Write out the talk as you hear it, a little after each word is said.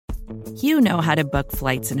You know how to book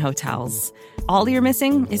flights and hotels. All you're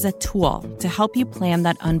missing is a tool to help you plan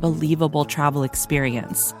that unbelievable travel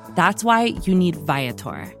experience. That's why you need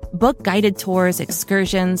Viator. Book guided tours,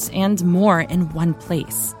 excursions, and more in one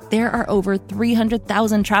place. There are over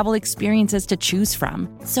 300,000 travel experiences to choose from,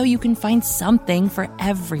 so you can find something for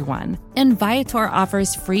everyone. And Viator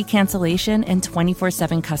offers free cancellation and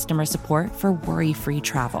 24/7 customer support for worry-free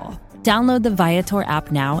travel. Download the Viator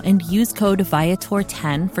app now and use code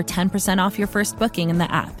Viator10 for 10% off your first booking in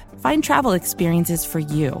the app. Find travel experiences for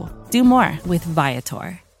you. Do more with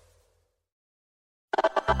Viator.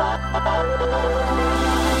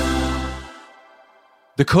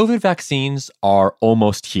 The COVID vaccines are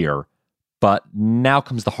almost here, but now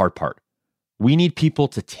comes the hard part. We need people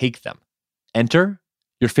to take them. Enter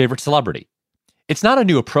your favorite celebrity. It's not a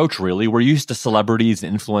new approach, really. We're used to celebrities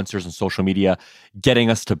and influencers and social media getting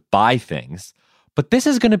us to buy things, but this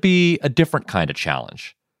is going to be a different kind of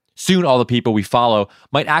challenge. Soon, all the people we follow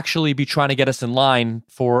might actually be trying to get us in line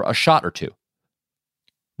for a shot or two.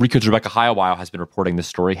 Recod's Rebecca Hiawatha has been reporting this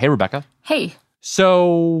story. Hey, Rebecca. Hey. So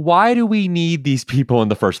why do we need these people in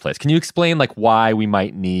the first place? Can you explain why we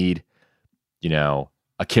might need,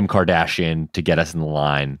 a Kim Kardashian to get us in the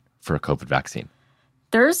line for a COVID vaccine?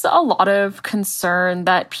 There's a lot of concern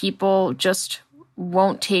that people just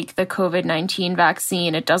won't take the COVID-19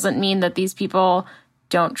 vaccine. It doesn't mean that these people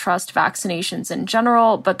don't trust vaccinations in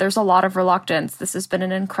general, but there's a lot of reluctance. This has been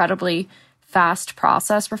an incredibly fast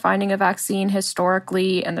process for finding a vaccine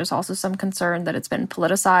historically, and there's also some concern that it's been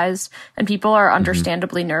politicized, and people are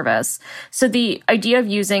understandably nervous. So the idea of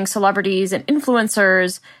using celebrities and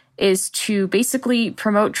influencers is to basically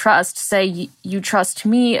promote trust, say, you trust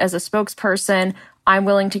me as a spokesperson, I'm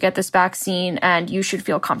willing to get this vaccine, and you should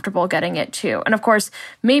feel comfortable getting it too. And of course,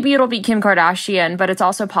 maybe it'll be Kim Kardashian, but it's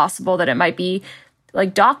also possible that it might be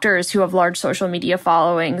doctors who have large social media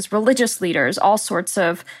followings, religious leaders, all sorts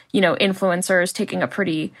of, influencers taking a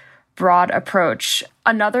pretty broad approach.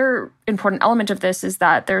 Another important element of this is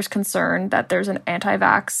that there's concern that there's an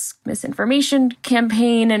anti-vax misinformation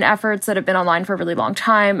campaign and efforts that have been online for a really long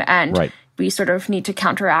time. And we sort of need to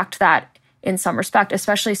counteract that in some respect,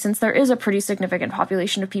 especially since there is a pretty significant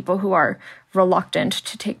population of people who are reluctant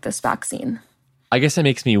to take this vaccine. I guess it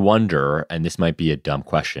makes me wonder, and this might be a dumb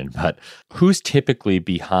question, but who's typically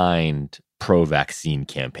behind pro-vaccine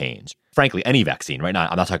campaigns? Frankly, any vaccine, right? Now,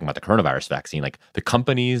 I'm not talking about the coronavirus vaccine. The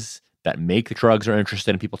companies that make the drugs are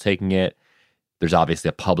interested in people taking it. There's obviously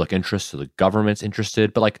a public interest, so the government's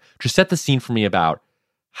interested. But just set the scene for me about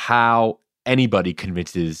how anybody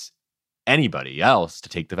convinces anybody else to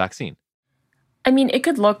take the vaccine. I mean, it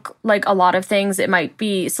could look like a lot of things. It might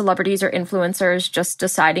be celebrities or influencers just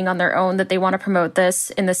deciding on their own that they want to promote this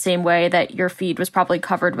in the same way that your feed was probably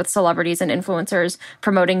covered with celebrities and influencers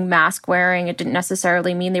promoting mask wearing. It didn't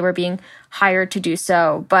necessarily mean they were being hired to do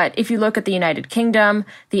so. But if you look at the United Kingdom,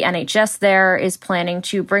 the NHS there is planning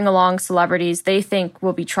to bring along celebrities they think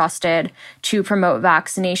will be trusted to promote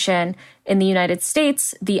vaccination. In the United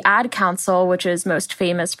States, the Ad Council, which is most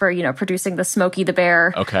famous for, producing the Smokey the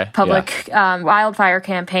Bear public wildfire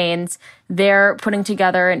campaigns, they're putting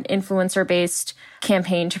together an influencer-based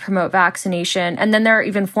campaign to promote vaccination. And then there are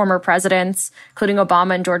even former presidents, including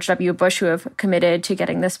Obama and George W. Bush, who have committed to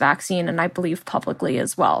getting this vaccine, and I believe publicly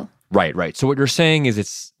as well. Right. So what you're saying is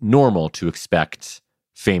it's normal to expect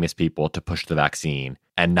famous people to push the vaccine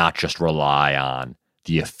and not just rely on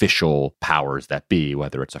the official powers that be,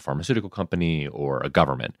 whether it's a pharmaceutical company or a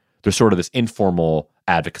government. There's sort of this informal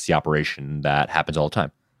advocacy operation that happens all the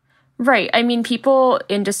time. Right. I mean, people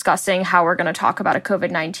in discussing how we're going to talk about a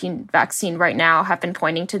COVID-19 vaccine right now have been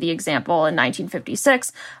pointing to the example in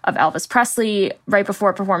 1956 of Elvis Presley, right before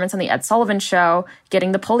a performance on The Ed Sullivan Show,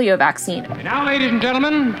 getting the polio vaccine. And now, ladies and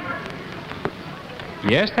gentlemen,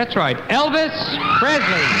 yes, that's right, Elvis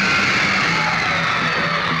Presley.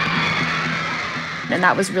 And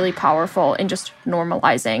that was really powerful in just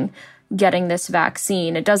normalizing getting this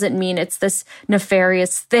vaccine. It doesn't mean it's this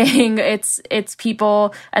nefarious thing. It's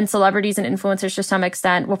people and celebrities and influencers to some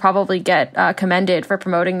extent will probably get commended for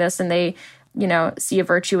promoting this, and they, see a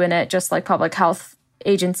virtue in it, just like public health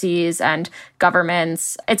agencies and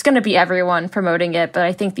governments. It's going to be everyone promoting it, but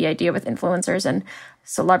I think the idea with influencers and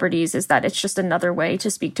celebrities is that it's just another way to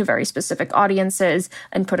speak to very specific audiences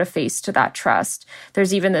and put a face to that trust.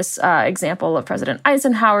 There's even this example of President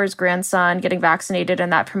Eisenhower's grandson getting vaccinated,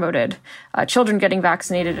 and that promoted children getting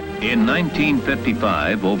vaccinated. In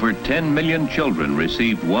 1955, over 10 million children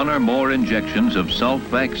received one or more injections of Salk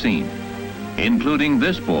vaccine, including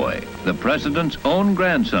this boy, the president's own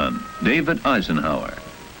grandson, David Eisenhower.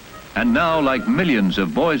 And now, like millions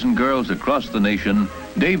of boys and girls across the nation,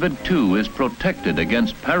 David, too, is protected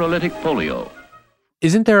against paralytic polio.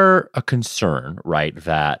 Isn't there a concern, right,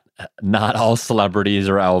 that not all celebrities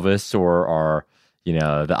are Elvis or are,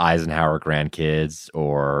 the Eisenhower grandkids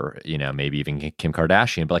or, maybe even Kim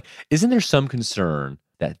Kardashian? But isn't there some concern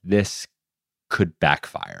that this could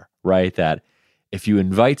backfire, right? That if you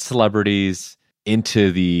invite celebrities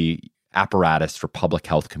into the apparatus for public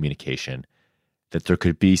health communication, that there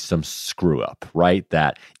could be some screw up, right?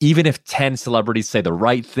 That even if 10 celebrities say the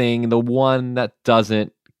right thing, the one that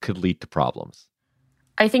doesn't could lead to problems.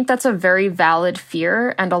 I think that's a very valid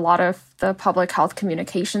fear. And a lot of the public health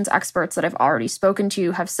communications experts that I've already spoken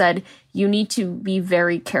to have said you need to be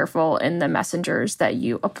very careful in the messengers that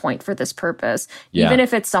you appoint for this purpose. Yeah. Even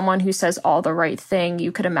if it's someone who says all the right thing,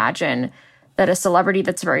 you could imagine that a celebrity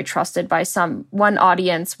that's very trusted by one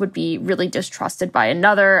audience would be really distrusted by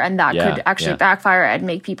another. And that could actually backfire and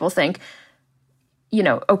make people think,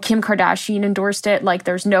 Kim Kardashian endorsed it.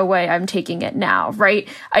 There's no way I'm taking it now, right?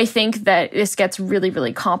 I think that this gets really,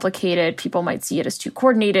 really complicated. People might see it as too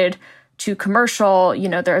coordinated, too commercial.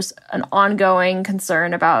 There's an ongoing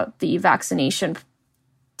concern about the vaccination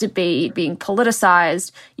debate being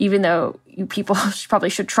politicized, even though people probably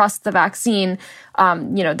should trust the vaccine.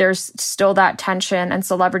 There's still that tension, and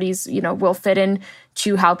celebrities, will fit in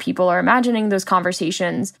to how people are imagining those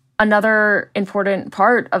conversations. Another important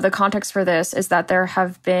part of the context for this is that there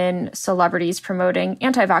have been celebrities promoting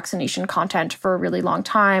anti-vaccination content for a really long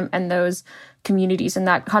time, and those communities and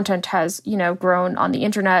that content has, grown on the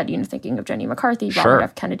internet, thinking of Jenny McCarthy, Robert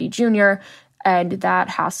F. Kennedy Jr., and that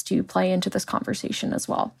has to play into this conversation as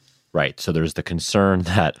well. Right. So there's the concern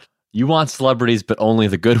that you want celebrities, but only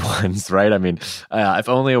the good ones, right? I mean, if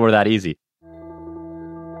only it were that easy.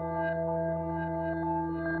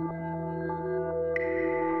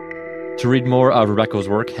 To read more of Rebecca's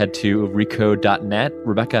work, head to recode.net.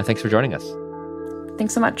 Rebecca, thanks for joining us.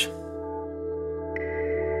 Thanks so much.